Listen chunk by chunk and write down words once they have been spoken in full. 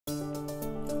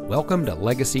Welcome to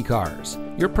Legacy Cars,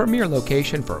 your premier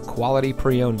location for quality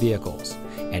pre-owned vehicles.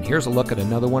 And here's a look at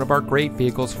another one of our great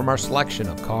vehicles from our selection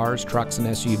of cars, trucks, and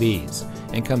SUVs,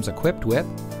 and comes equipped with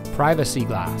privacy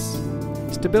glass,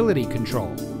 stability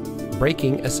control,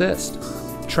 braking assist,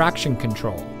 traction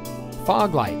control,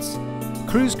 fog lights,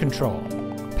 cruise control,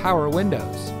 power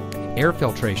windows, air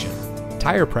filtration,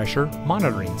 tire pressure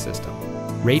monitoring system,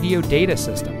 radio data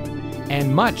system,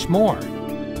 and much more.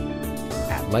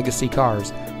 At Legacy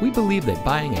Cars, we believe that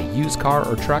buying a used car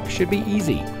or truck should be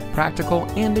easy, practical,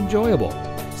 and enjoyable.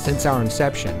 Since our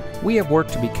inception, we have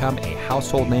worked to become a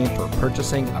household name for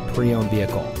purchasing a pre-owned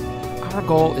vehicle. Our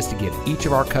goal is to give each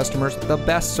of our customers the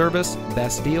best service,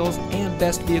 best deals, and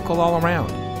best vehicle all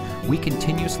around. We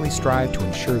continuously strive to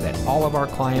ensure that all of our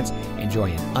clients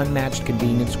enjoy an unmatched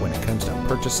convenience when it comes to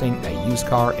purchasing a used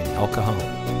car in El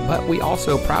Cajon. But we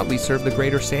also proudly serve the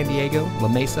greater San Diego, La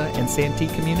Mesa, and Santee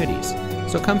communities.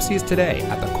 So come see us today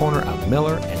at the corner of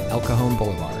Miller and El Cajon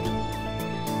Boulevard.